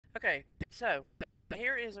Okay, so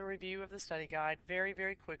here is a review of the study guide very,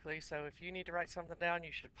 very quickly. So if you need to write something down,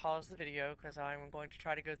 you should pause the video because I'm going to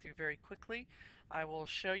try to go through very quickly. I will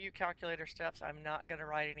show you calculator steps. I'm not going to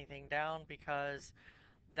write anything down because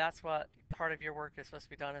that's what part of your work is supposed to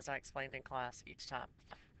be done as I explained in class each time.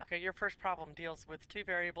 Okay, your first problem deals with two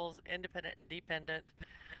variables, independent and dependent.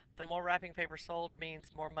 The more wrapping paper sold means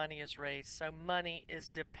more money is raised. So money is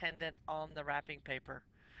dependent on the wrapping paper.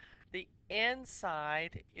 The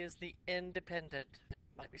inside is the independent.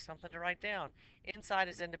 Might be something to write down. Inside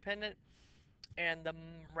is independent, and the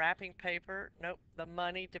wrapping paper, nope, the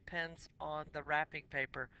money depends on the wrapping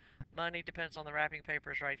paper. Money depends on the wrapping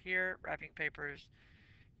papers right here. Wrapping papers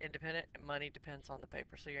independent, and money depends on the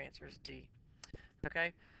paper. So your answer is D.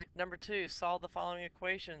 Okay. Number two, solve the following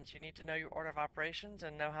equations. You need to know your order of operations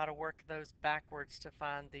and know how to work those backwards to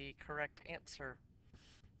find the correct answer.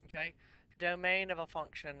 Okay. Domain of a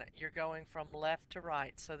function, you're going from left to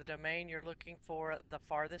right. So the domain, you're looking for the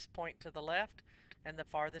farthest point to the left and the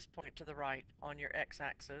farthest point to the right on your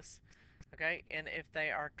x-axis. Okay. And if they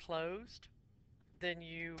are closed, then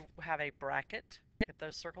you have a bracket. If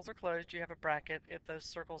those circles are closed, you have a bracket. If those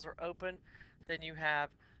circles are open, then you have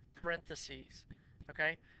parentheses.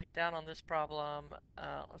 Okay, down on this problem,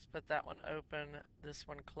 let's put that one open, this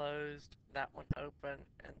one closed, that one open,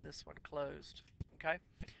 and this one closed. Okay,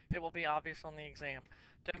 it will be obvious on the exam.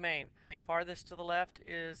 Domain, farthest to the left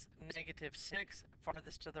is -6,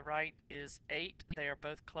 farthest to the right is 8. They are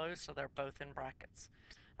both closed, so they're both in brackets.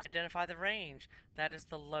 Identify the range. That is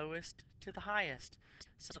the lowest to the highest.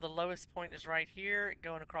 So the lowest point is right here,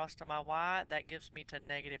 going across to my y. That gives me to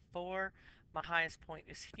 -4. My highest point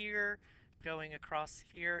is here. Going across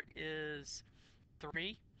here is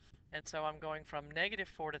 3. And so I'm going from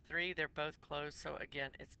 -4 to 3. They're both closed, so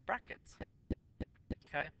again, it's brackets.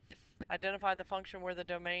 Okay. Identify the function where the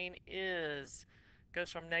domain is.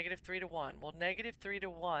 Goes from -3 to 1. Well, -3 to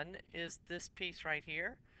 1 is this piece right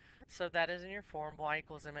here. So that is in your form y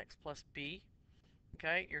equals mx plus b.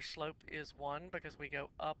 Okay, your slope is 1 because we go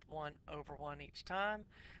up 1 over 1 each time.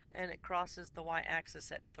 And it crosses the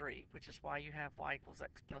y-axis at 3, which is why you have y equals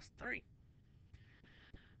x plus 3.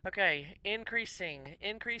 Okay, increasing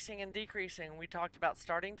and decreasing. We talked about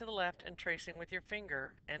starting to the left and tracing with your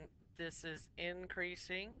finger. And this is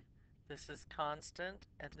increasing, this is constant,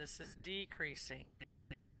 and this is decreasing.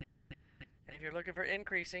 And if you're looking for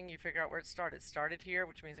increasing, you figure out where it started. It started here,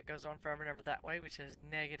 which means it goes on forever and ever that way, which is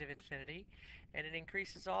negative infinity. And it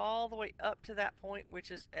increases all the way up to that point, which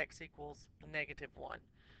is x equals -1.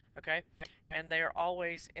 Okay? And they are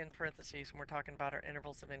always in parentheses when we're talking about our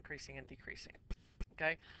intervals of increasing and decreasing.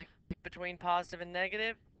 Okay? Between positive and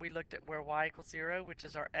negative, we looked at where y equals 0, which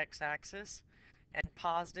is our x-axis. And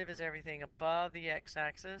positive is everything above the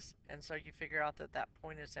x-axis. And so you figure out that that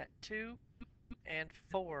point is at 2 and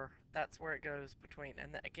 4. That's where it goes between.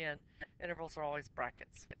 And again, intervals are always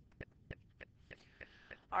brackets.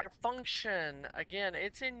 Our function, again,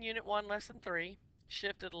 it's in Unit 1, Lesson 3.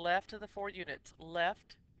 Shifted left to the 4 units.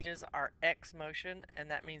 Left is our x motion, and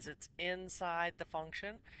that means it's inside the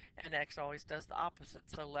function, and x always does the opposite,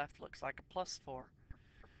 so left looks like a +4.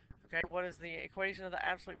 Okay, what is the equation of the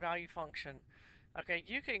absolute value function? Okay,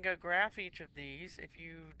 you can go graph each of these. If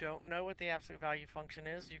you don't know what the absolute value function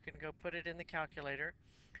is, you can go put it in the calculator.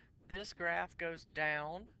 This graph goes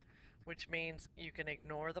down, which means you can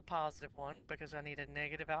ignore the positive one because I need a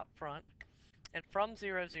negative out front. And from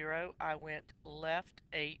 0, 0, I went left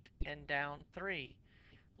 8 and down 3.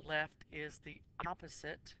 Left is the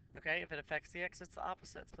opposite. Okay, if it affects the x, it's the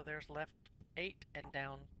opposite. So there's left 8 and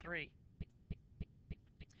down 3.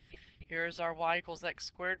 Here's our y equals x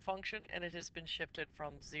squared function, and it has been shifted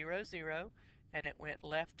from 0, 0, and it went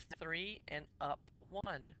left 3 and up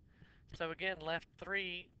 1. So again, left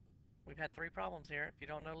 3, we've had 3 problems here. If you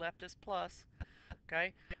don't know left is plus,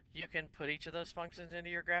 okay, you can put each of those functions into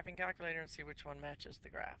your graphing calculator and see which one matches the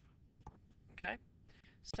graph. Okay,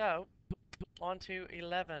 so on to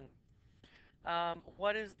 11.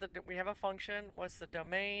 What is we have a function. What's the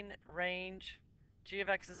domain, range? G of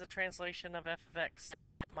x is a translation of f of x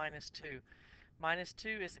minus 2. Minus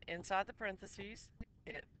 2 is inside the parentheses.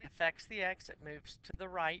 It affects the x. It moves to the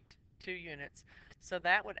right 2 units. So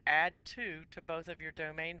that would add 2 to both of your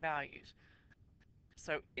domain values.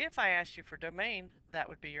 So if I asked you for domain, that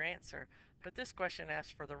would be your answer. But this question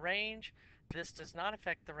asks for the range. This does not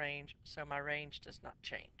affect the range, so my range does not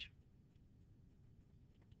change.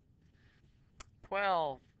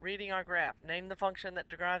 12. Reading our graph. Name the function that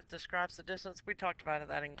describes the distance. We talked about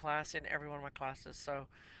that in class, in every one of my classes, so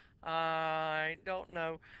I don't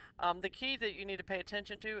know. The key that you need to pay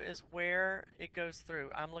attention to is where it goes through.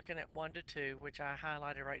 I'm looking at 1 to 2, which I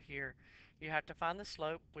highlighted right here. You have to find the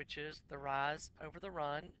slope, which is the rise over the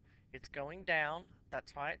run. It's going down.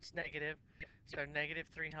 That's why it's negative. So negative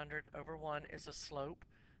 300 over 1 is a slope.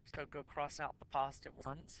 So go cross out the positive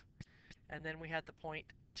ones. And then we had the point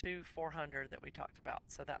 2, 400 that we talked about.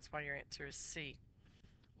 So that's why your answer is C.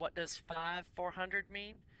 What does 5, 400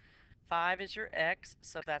 mean? 5 is your x,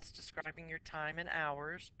 so that's describing your time in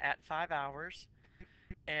hours at 5 hours.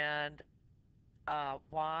 And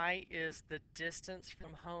y is the distance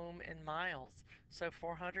from home in miles. So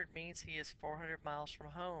 400 means he is 400 miles from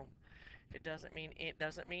home. It doesn't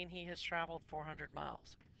mean he has traveled 400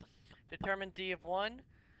 miles. Determine d of 1.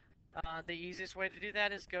 The easiest way to do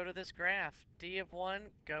that is go to this graph. D of 1,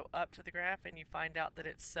 go up to the graph and you find out that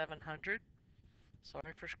it's 700.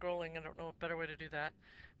 Sorry for scrolling, I don't know a better way to do that.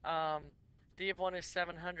 D of 1 is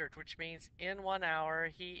 700, which means in 1 hour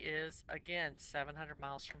he is, again, 700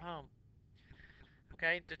 miles from home.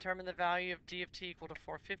 Okay, determine the value of d of t equal to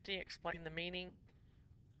 450. Explain the meaning.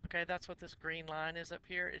 Okay, that's what this green line is up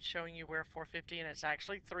here. It's showing you where 450, and it's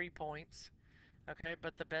actually 3 points. Okay,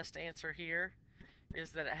 but the best answer here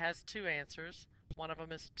is that it has 2 answers. One of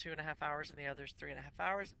them is 2.5 hours and the other is 3.5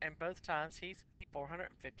 hours, and both times he's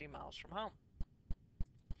 450 miles from home.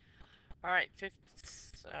 All right,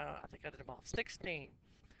 I think I did them all. 16.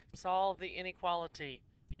 Solve the inequality.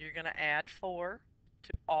 You're going to add 4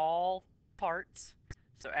 to all parts.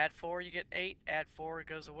 So add 4, you get 8. Add 4, it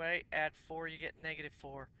goes away. Add 4, you get negative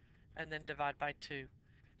 4. And then divide by 2.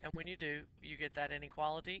 And when you do, you get that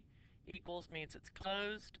inequality. Equals means it's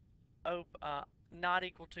closed. Not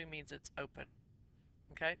equal to means it's open.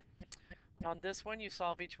 Okay? On this one, you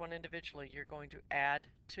solve each one individually. You're going to add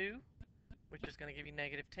 2, which is going to give you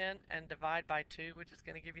negative 10, and divide by 2, which is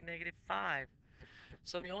going to give you negative 5.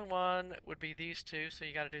 So the only one would be these two, so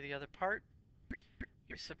you got to do the other part.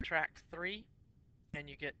 You subtract 3, and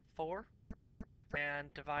you get 4,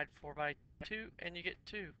 and divide 4 by 2, and you get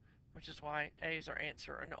 2, which is why A is our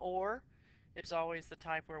answer. An OR is always the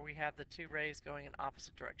type where we have the two rays going in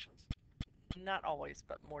opposite directions. Not always,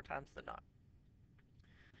 but more times than not.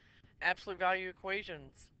 Absolute value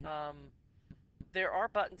equations. There are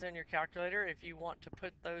buttons in your calculator if you want to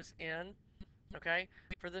put those in. Okay,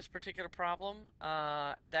 for this particular problem,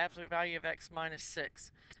 the absolute value of x minus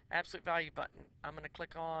 6. Absolute value button. I'm going to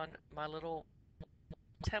click on my little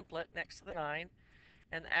template next to the 9,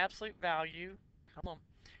 and the absolute value, come on,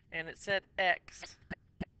 and it said x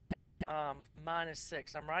minus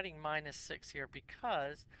 6. I'm writing minus 6 here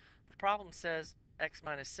because the problem says x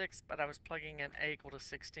minus 6, but I was plugging in a equal to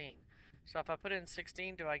 16. So if I put in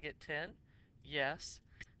 16, do I get 10? Yes.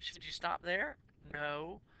 Should you stop there?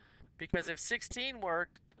 No. Because if 16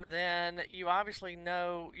 worked, then you obviously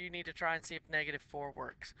know you need to try and see if negative 4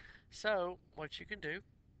 works. So what you can do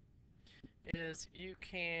is you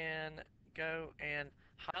can go and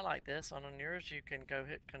highlight this. On yours, you can go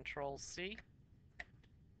hit Control C,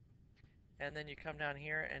 and then you come down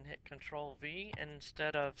here and hit Control V, and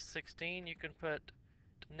instead of 16, you can put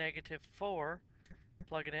negative 4,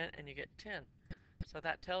 plug it in, and you get 10. So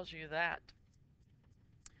that tells you that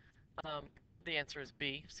the answer is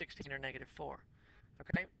B, 16 or negative 4.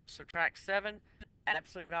 Okay, subtract 7,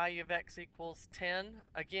 absolute value of x equals 10.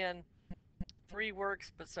 Again, 3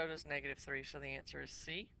 works, but so does negative 3, so the answer is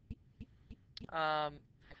C.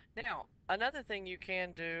 Now, another thing you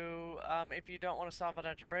can do, if you don't want to solve it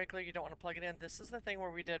algebraically, you don't want to plug it in, this is the thing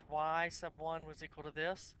where we did y sub 1 was equal to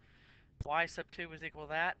this, y sub 2 was equal to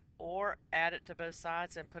that, or add it to both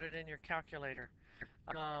sides and put it in your calculator.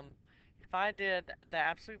 If I did the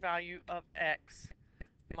absolute value of x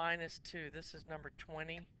minus 2, this is number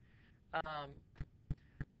 20,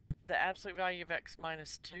 the absolute value of x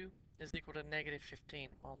minus 2 is equal to negative 15.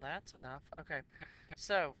 Well, that's enough. Okay,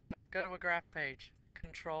 so go to a graph page,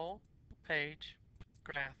 control, page,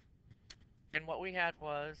 graph. And what we had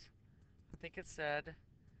was, I think it said,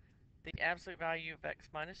 the absolute value of x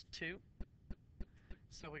minus 2.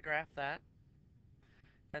 So we graph that.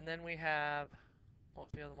 And then we have,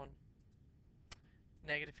 what's the other one?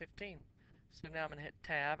 Negative 15. So now I'm going to hit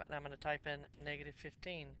tab and I'm going to type in negative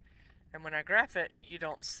 15. And when I graph it, you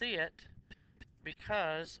don't see it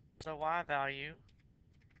because the y value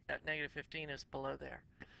at negative 15 is below there.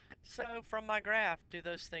 So from my graph, do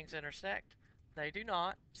those things intersect? They do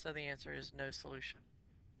not, so the answer is no solution.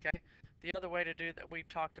 Okay. The other way to do that we've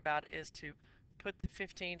talked about is to put the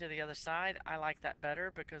 15 to the other side. I like that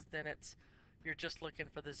better because then you're just looking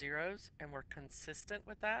for the zeros and we're consistent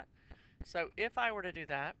with that. So if I were to do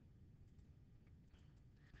that,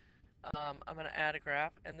 I'm going to add a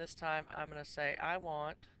graph, and this time I'm going to say I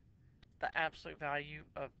want the absolute value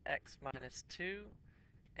of x minus 2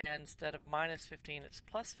 And instead of minus 15, it's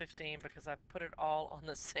plus 15 because I've put it all on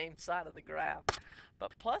the same side of the graph.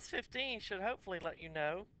 But plus 15 should hopefully let you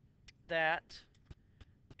know that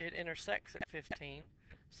it intersects at 15.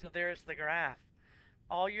 So there's the graph.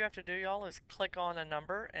 All you have to do, y'all, is click on a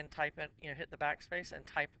number and type it, hit the backspace and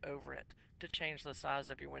type over it to change the size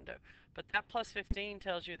of your window. But that plus 15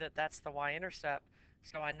 tells you that that's the y-intercept,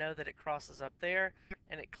 so I know that it crosses up there,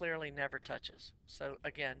 and it clearly never touches. So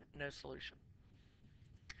again, no solution.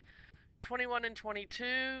 21 and 22,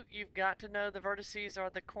 you've got to know the vertices are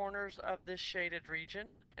the corners of this shaded region,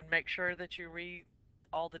 and make sure that you read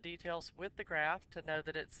all the details with the graph to know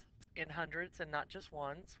that it's in hundreds and not just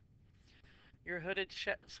ones. Your hooded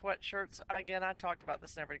sweatshirts, again, I talked about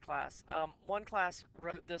this in every class. One class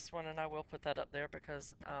wrote this one, and I will put that up there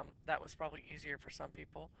because that was probably easier for some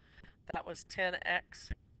people. That was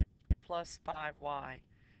 10x plus 5y.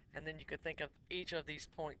 And then you could think of each of these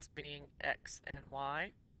points being x and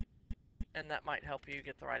y, and that might help you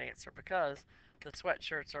get the right answer because the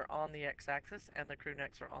sweatshirts are on the x-axis and the crew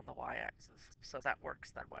necks are on the y-axis. So that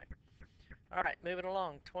works that way. All right, moving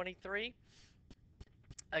along. 23.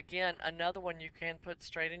 Again, another one you can put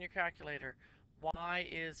straight in your calculator. Y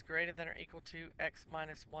is greater than or equal to x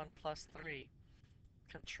minus 1 plus 3.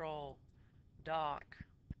 Control, doc,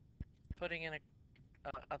 putting in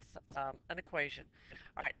an equation.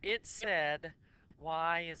 All right, it said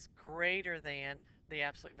y is greater than the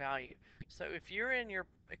absolute value. So if you're in your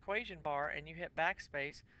equation bar and you hit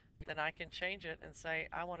backspace, then I can change it and say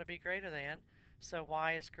I want to be greater than. So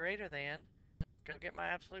y is greater than, go get my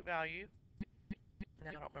absolute value. Now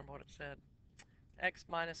I don't remember what it said. X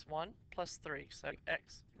minus 1 plus 3. So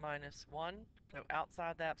x minus 1, go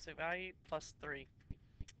outside the absolute value, plus 3.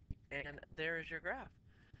 And there is your graph.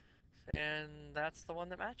 And that's the one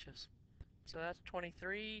that matches. So that's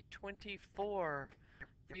 23, 24.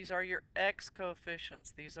 These are your x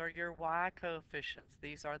coefficients. These are your y coefficients.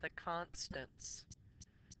 These are the constants.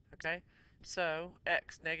 Okay? So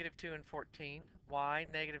x, negative 2 and 14. Y,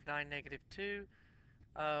 negative 9, negative 2.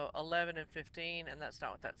 11 and 15, and that's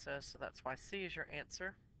not what that says, so that's why C is your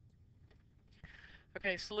answer.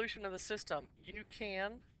 Okay, solution of the system. You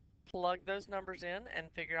can plug those numbers in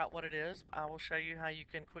and figure out what it is. I will show you how you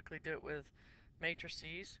can quickly do it with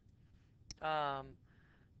matrices. I'm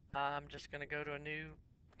just going to go to a new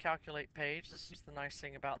calculate page. This is the nice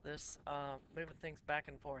thing about this, moving things back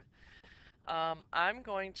and forth. I'm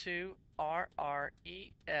going to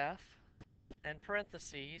RREF and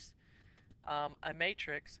parentheses a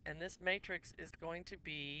matrix, and this matrix is going to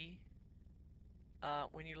be,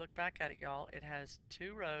 when you look back at it, y'all, it has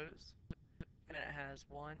 2 rows and it has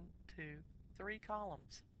 1, 2, 3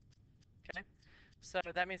 columns. Okay, so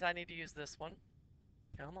that means I need to use this one.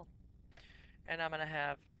 Come on. And I'm going to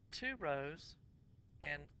have 2 rows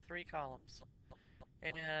and 3 columns.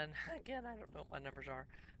 And again, I don't know what my numbers are.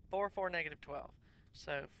 4, 4, negative 12.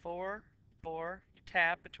 So 4, 4, you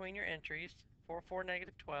tab between your entries. 4, 4,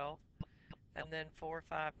 negative 12. And then 4,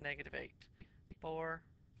 5, negative 8. 4,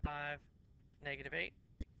 5, negative 8.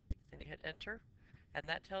 And you hit enter. And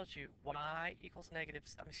that tells you y equals negative,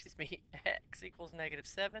 excuse me, x equals negative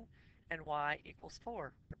 7 and y equals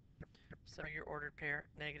 4. So your ordered pair,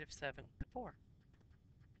 negative 7, 4.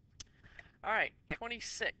 All right,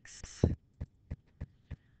 26.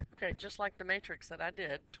 Okay, just like the matrix that I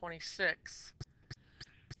did, 26,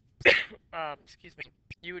 excuse me,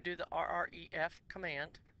 you would do the RREF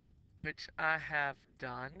command, which I have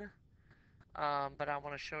done, but I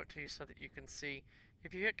want to show it to you so that you can see.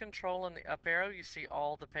 If you hit control and the up arrow, you see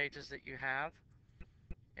all the pages that you have,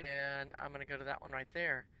 and I'm going to go to that one right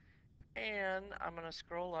there. And I'm going to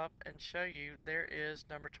scroll up and show you there is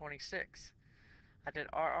number 26. I did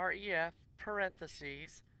RREF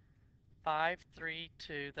parentheses 5, 3,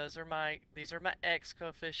 2. These are my x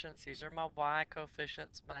coefficients, these are my y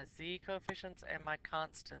coefficients, my z coefficients, and my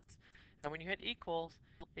constants. And when you hit equals,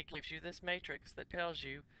 it gives you this matrix that tells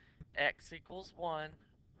you x equals 1,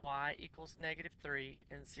 y equals negative 3,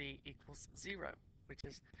 and z equals 0, which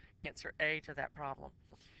is answer A to that problem.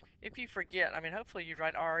 If you forget, I mean, hopefully you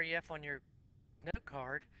write REF on your note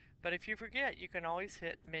card, but if you forget, you can always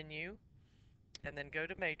hit menu and then go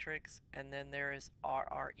to matrix, and then there is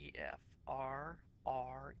RREF.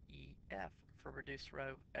 RREF for reduced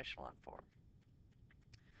row echelon form.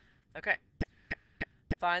 Okay,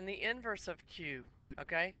 find the inverse of Q.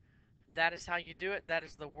 Okay, that is how you do it. That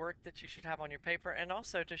is the work that you should have on your paper. And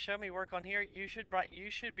also, to show me work on here, you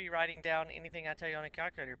should be writing down anything I tell you on a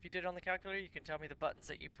calculator. If you did it on the calculator, you can tell me the buttons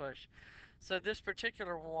that you push. So this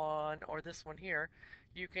particular one, or this one here,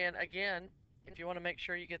 you can, again, if you want to make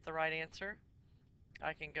sure you get the right answer,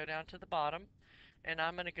 I can go down to the bottom. and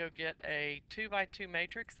I'm going to go get a 2 by 2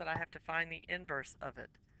 matrix that I have to find the inverse of it.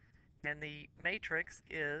 And the matrix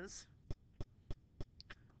is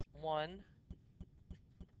 1,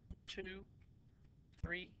 2,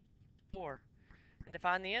 3, 4. And to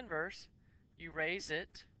find the inverse, you raise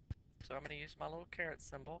it. So I'm going to use my little caret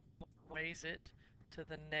symbol. Raise it to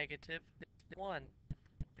the negative 1.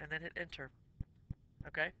 And then hit enter.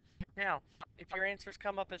 Okay? Now, if your answers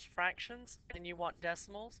come up as fractions and you want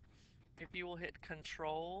decimals, if you will hit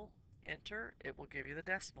Control Enter, it will give you the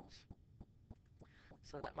decimals.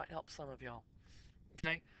 So that might help some of y'all.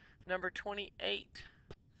 Okay? Number 28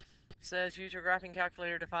 says use your graphing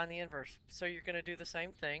calculator to find the inverse. So you're going to do the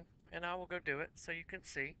same thing, and I will go do it so you can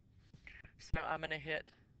see. So I'm going to hit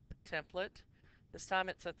Template. This time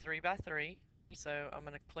it's a 3 by 3. So I'm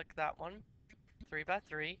going to click that one, 3 by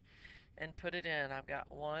 3, and put it in. I've got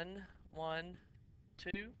 1, 1,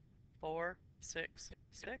 2, 4, 6,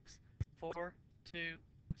 6, 4, 2,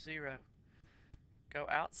 0. Go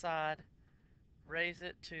outside, raise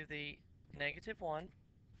it to the negative 1,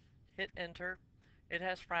 hit enter. It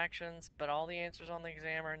has fractions, but all the answers on the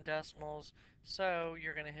exam are in decimals, so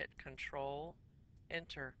you're going to hit Control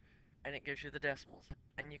Enter, and it gives you the decimals,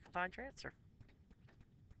 and you can find your answer.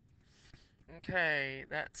 Okay,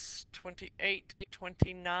 that's 28,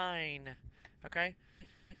 29. Okay,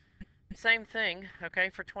 same thing. Okay,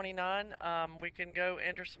 for 29, we can go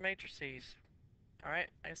enter some matrices. All right,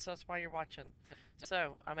 I guess that's why you're watching.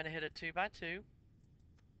 So I'm going to hit a 2 by 2.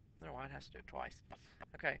 I don't know why it has to do it twice.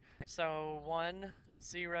 Okay, so 1,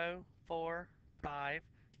 0, 4, 5.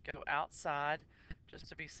 Go outside. Just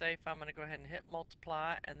to be safe, I'm going to go ahead and hit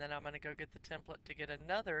multiply, and then I'm going to go get the template to get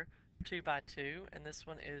another 2 by 2, and this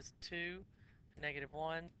one is 2, negative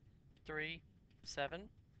 1, 3, 7.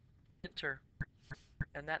 Enter.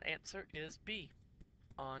 And that answer is B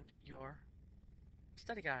on your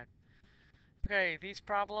study guide. Okay, these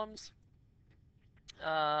problems,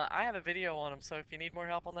 I have a video on them, so if you need more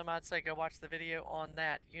help on them, I'd say go watch the video on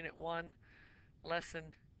that. Unit 1, Lesson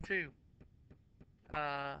 2.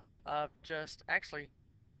 Of just, actually,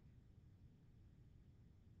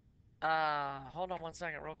 hold on one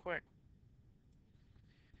second real quick.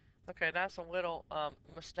 Okay, that's a little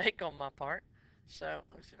mistake on my part. So,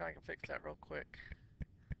 let's see if I can fix that real quick.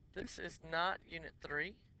 This is not Unit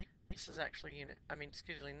 3. This is actually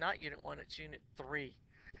excuse me, not Unit 1, it's Unit 3.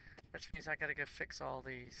 Which means I gotta go fix all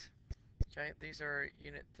these. Okay, these are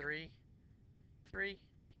Unit 3, 3,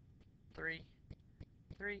 3,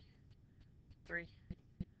 3, 3,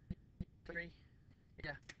 3.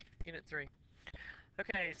 Yeah, Unit 3.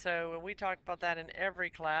 Okay, so we talked about that in every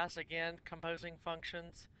class. Again, composing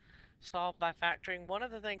functions solved by factoring. One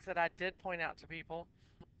of the things that I did point out to people,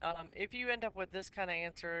 if you end up with this kind of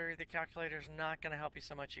answer, the calculator is not going to help you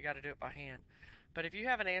so much. You got to do it by hand. But if you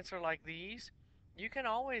have an answer like these, you can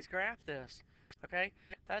always graph this. Okay,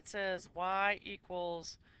 that says y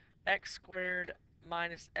equals x squared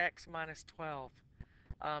minus x minus 12,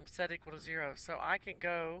 set equal to 0. So I can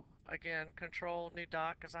go, again, control new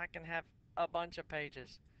doc, because I can have a bunch of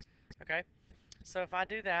pages. Okay, so if I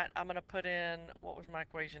do that, I'm going to put in, what was my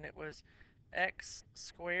equation? It was x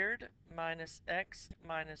squared minus x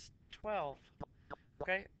minus 12.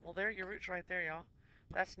 Okay, well there, your root's right there, y'all.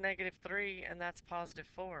 That's negative 3, and that's positive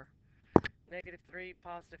 4. Negative 3,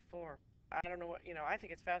 positive 4. I don't know what, I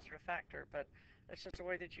think it's faster to factor, but it's just a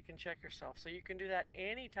way that you can check yourself. So you can do that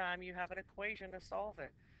anytime you have an equation to solve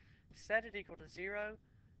it. Set it equal to 0,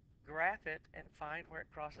 graph it, and find where it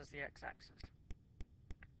crosses the x-axis.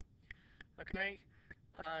 Okay,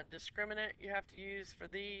 discriminant you have to use for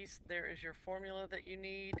these. There is your formula that you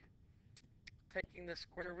need. Taking the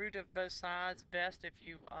square root of both sides, best if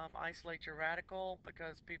you isolate your radical,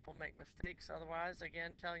 because people make mistakes otherwise.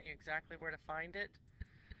 Again, telling you exactly where to find it.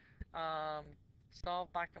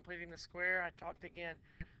 Solve by completing the square. I talked again.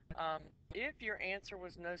 If your answer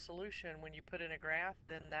was no solution when you put in a graph,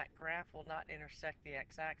 then that graph will not intersect the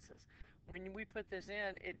x-axis. When we put this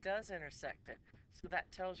in, it does intersect it. So that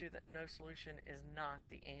tells you that no solution is not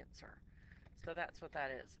the answer. So that's what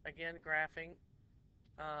that is. Again, graphing.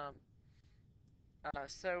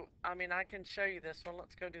 I can show you this one.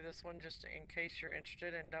 Let's go do this one just in case you're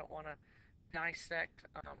interested and don't want to dissect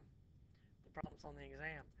the problems on the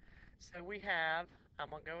exam. So we have, I'm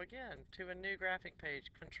going to go again to a new graphing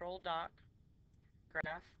page, Control Doc,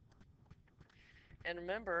 Graph. And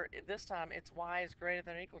remember, this time it's y is greater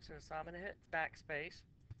than or equal to, so I'm going to hit backspace.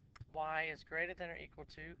 Y is greater than or equal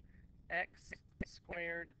to x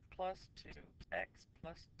squared plus 2x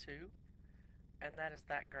plus 2, and that is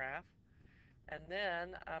that graph. And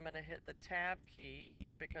then I'm going to hit the tab key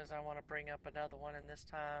because I want to bring up another one, and this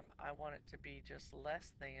time I want it to be just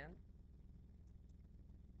less than.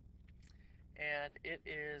 and it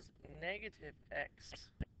is negative x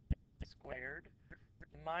squared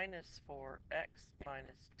minus 4x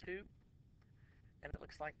minus 2, and it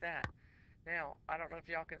looks like that. Now, I don't know if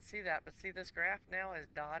y'all can see that, but see this graph now is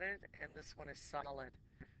dotted and this one is solid.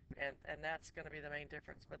 And that's going to be the main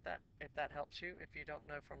difference, but that if that helps you, if you don't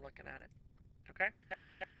know from looking at it. Okay?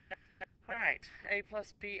 All right, A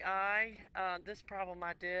plus BI. This problem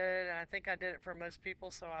I did, and I think I did it for most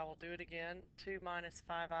people, so I will do it again. 2 minus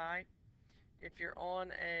 5i. If you're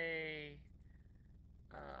on a,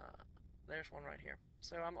 uh, there's one right here.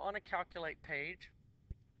 So I'm on a calculate page,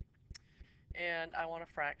 and I want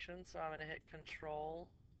a fraction, so I'm going to hit Control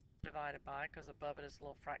divided by, because above it is a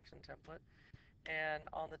little fraction template. And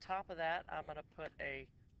on the top of that, I'm going to put a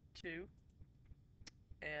 2,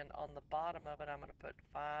 and on the bottom of it, I'm going to put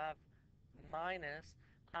 5 minus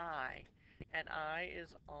I, and I is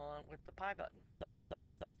on with the pi button.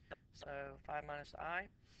 So 5 minus I.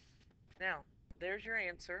 Now, there's your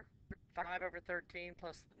answer. 5 over 13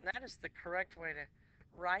 plus, that is the correct way to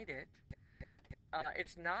write it.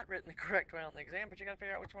 It's not written the correct way on the exam, but you got to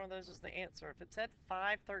figure out which one of those is the answer. If it said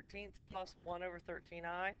 5/13 plus 1 over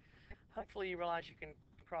 13i, hopefully you realize you can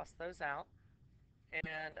cross those out.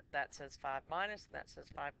 And that says 5 minus, and that says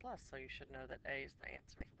 5 plus, so you should know that A is the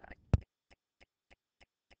answer for that.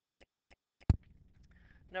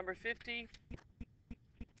 Number 50,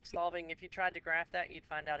 solving, if you tried to graph that, you'd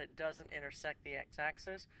find out it doesn't intersect the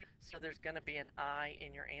x-axis, so there's going to be an I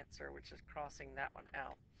in your answer, which is crossing that one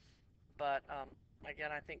out. But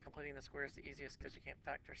again, I think completing the square is the easiest because you can't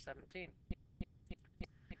factor 17.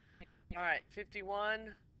 All right,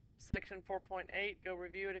 51, section 4.8, go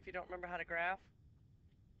review it if you don't remember how to graph.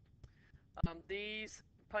 These,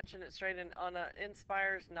 punching it straight in on a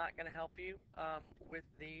Inspire is not going to help you with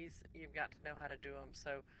these. You've got to know how to do them.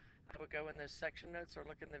 So I would go in those section notes or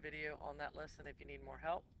look in the video on that lesson if you need more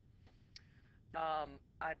help.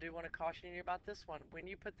 I do want to caution you about this one. When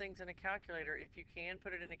you put things in a calculator, if you can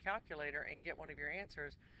put it in a calculator and get one of your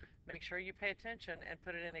answers, make sure you pay attention and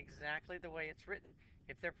put it in exactly the way it's written.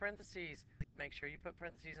 If they're parentheses, make sure you put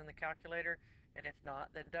parentheses in the calculator, and if not,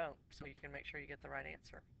 then don't, so you can make sure you get the right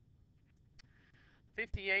answer.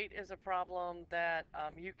 58 is a problem that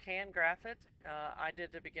you can graph it. I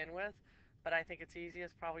did to begin with, but I think it's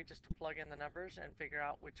easiest probably just to plug in the numbers and figure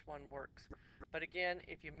out which one works. But again,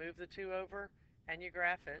 if you move the 2 over and you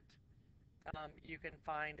graph it, you can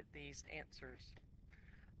find these answers.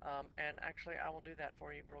 And actually, I will do that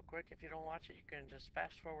for you real quick. If you don't watch it, you can just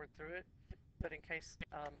fast forward through it, but in case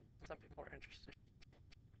some people are interested.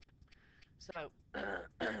 So,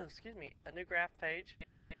 excuse me, a new graph page.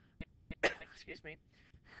 Excuse me.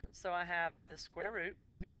 So I have the square root,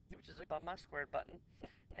 which is above my squared button,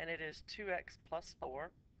 and it is 2x plus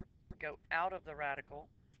 4. Go out of the radical,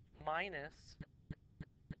 minus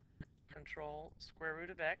control square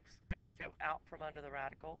root of x, go out from under the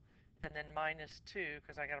radical, and then minus 2,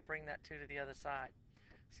 because I got to bring that 2 to the other side.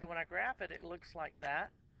 So when I graph it, it looks like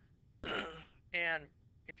that. And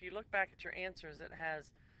if you look back at your answers, it has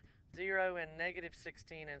 0 and negative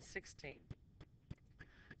 16 and 16.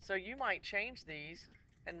 So you might change these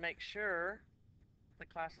and make sure, the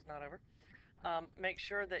class is not over, make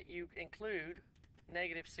sure that you include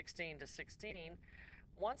negative 16 to 16.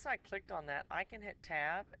 Once I clicked on that, I can hit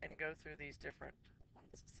tab and go through these different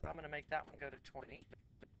ones. So I'm going to make that one go to 20.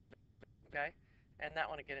 Okay? And that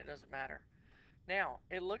one, again, it doesn't matter. Now,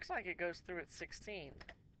 it looks like it goes through at 16.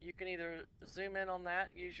 You can either zoom in on that,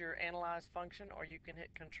 use your analyze function, or you can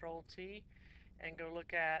hit Control T and go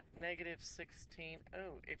look at negative 16.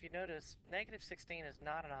 Oh, if you notice, negative 16 is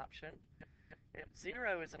not an option. If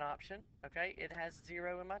 0 is an option, okay, it has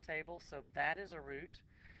 0 in my table, so that is a root.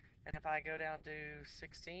 And if I go down to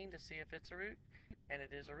 16 to see if it's a root, and it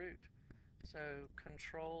is a root. So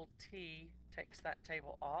Control T takes that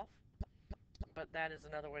table off, but that is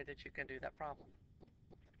another way that you can do that problem.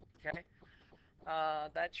 Okay,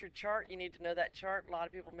 that's your chart. You need to know that chart. A lot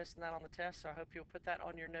of people missing that on the test, so I hope you'll put that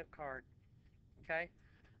on your note card. Okay,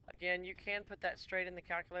 again, you can put that straight in the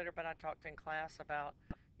calculator, but I talked in class about,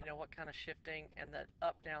 you know, what kind of shifting and the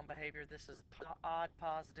up-down behavior. This is odd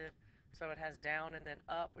positive, so it has down and then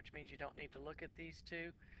up, which means you don't need to look at these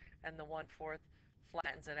two. And the 1/4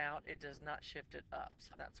 flattens it out. It does not shift it up, so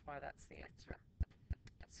that's why that's the answer.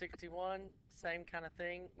 61, same kind of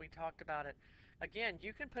thing. We talked about it. Again,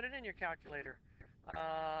 you can put it in your calculator.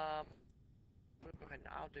 We'll go ahead and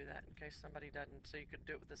I'll do that in case somebody doesn't, so you could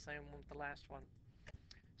do it with the same one with the last one.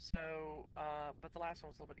 So, but the last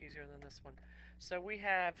one's a little bit easier than this one. So we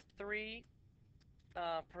have 3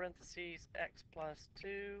 parentheses x plus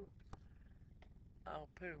 2. Oh,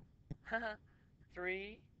 poo.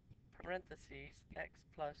 3 parentheses x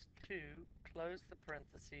plus 2 close the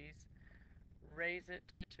parentheses, raise it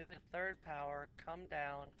to the third power, come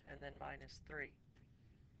down, and then minus 3.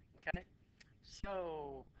 Okay?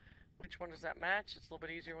 So, which one does that match? It's a little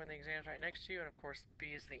bit easier when the exam's right next to you, and of course, B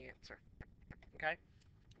is the answer. Okay?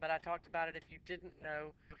 But I talked about it. If you didn't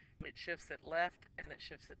know, it shifts it left and it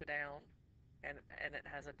shifts it down, and it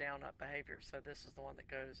has a down up behavior. So this is the one that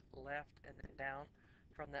goes left and then down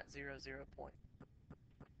from that 0, 0 point.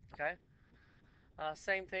 Okay?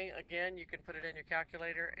 Same thing, again, you can put it in your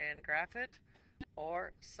calculator and graph it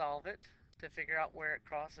or solve it to figure out where it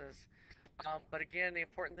crosses. But again, the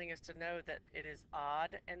important thing is to know that it is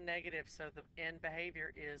odd and negative, so the end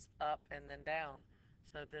behavior is up and then down.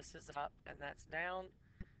 So this is up and that's down.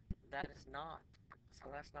 That is not. So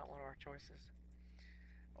that's not one of our choices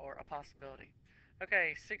or a possibility.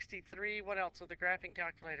 Okay, 63, what else with the graphing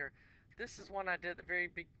calculator? This is one I did at the very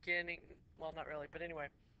beginning. Well, not really, but anyway.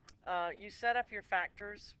 You set up your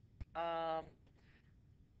factors. Um,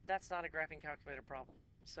 that's not a graphing calculator problem.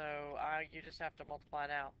 So you just have to multiply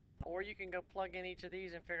it out. Or you can go plug in each of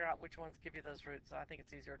these and figure out which ones give you those roots. So I think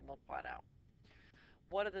it's easier to multiply it out.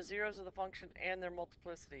 What are the zeros of the function and their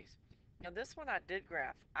multiplicities? Now this one I did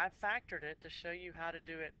graph. I factored it to show you how to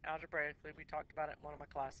do it algebraically. We talked about it in one of my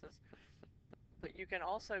classes. But you can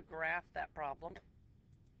also graph that problem.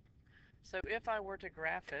 So if I were to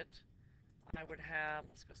graph it, I would have,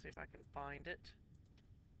 let's go see if I can find it.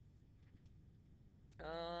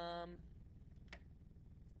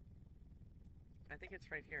 I think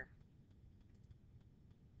it's right here.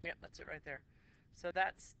 Yep, that's it right there. So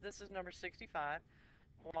this is number 65.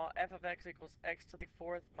 While f of x equals x to the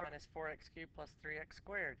fourth minus 4x cubed plus 3x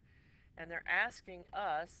squared. And they're asking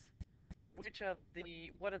us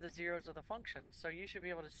what are the zeros of the function. So you should be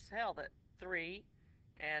able to tell that 3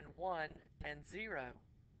 and 1 and 0.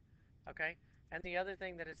 Okay? And the other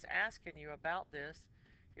thing that it's asking you about this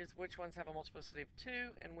is which ones have a multiplicity of 2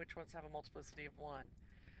 and which ones have a multiplicity of 1.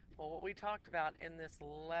 Well, what we talked about in this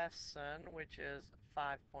lesson, which is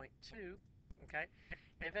 5.2, okay,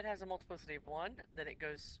 if it has a multiplicity of 1, then it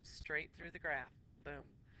goes straight through the graph. Boom.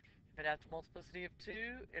 If it has a multiplicity of 2,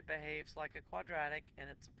 it behaves like a quadratic, and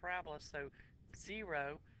it's a parabola, so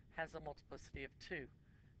 0 has a multiplicity of 2.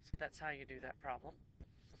 So that's how you do that problem.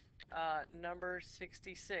 Number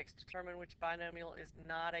 66, determine which binomial is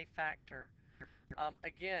not a factor.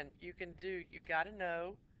 Again, you got to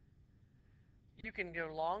know, you can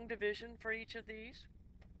go long division for each of these,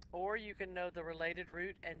 or you can know the related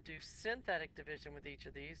root and do synthetic division with each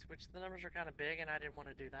of these, which the numbers are kind of big and I didn't want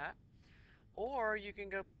to do that. Or you can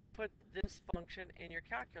go put this function in your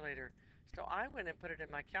calculator. So I went and put it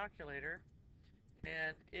in my calculator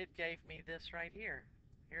and it gave me this right here.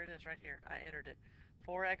 Here it is right here. I entered it.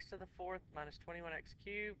 4x to the fourth minus 21x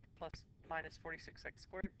cubed plus minus 46x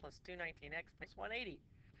squared plus 219x plus 180.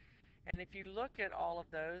 And if you look at all of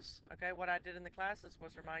those, okay, what I did in the classes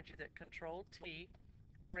was remind you that Control T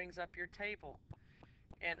brings up your table.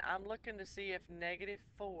 And I'm looking to see if negative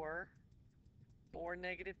 4 or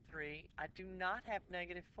negative 3, I do not have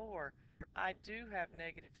negative 4. I do have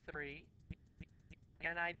negative 3,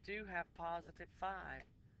 and I do have positive 5.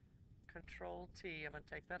 Control T, I'm going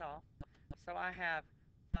to take that off. So I have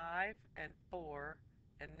 5 and 4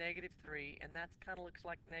 and negative 3, and that kind of looks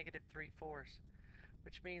like negative 3/4,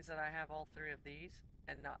 which means that I have all three of these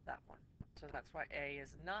and not that one. So that's why A is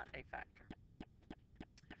not a factor.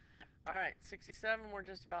 All right, 67, we're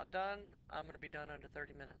just about done. I'm going to be done under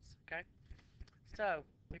 30 minutes, okay? So,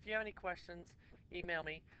 if you have any questions, email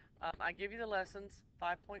me. I give you the lessons,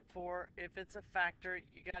 5.4. If it's a factor,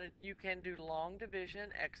 you can do long division,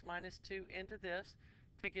 x minus 2 into this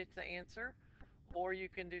to get the answer, or you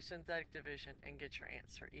can do synthetic division and get your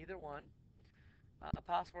answer. Either one.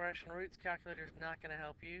 Possible rational roots calculator is not going to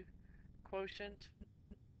help you. Quotient,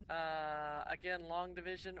 again, long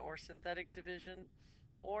division or synthetic division,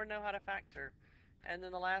 or know how to factor. And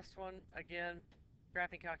then the last one, again,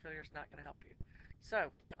 graphing calculator is not going to help you.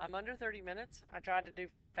 So, I'm under 30 minutes. I tried to do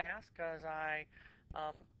fast because I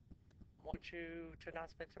want you to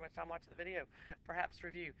not spend too much time watching the video. Perhaps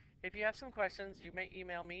review. If you have some questions, you may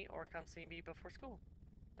email me or come see me before school.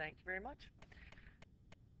 Thank you very much.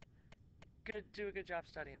 Do a good job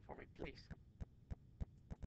studying for me, please.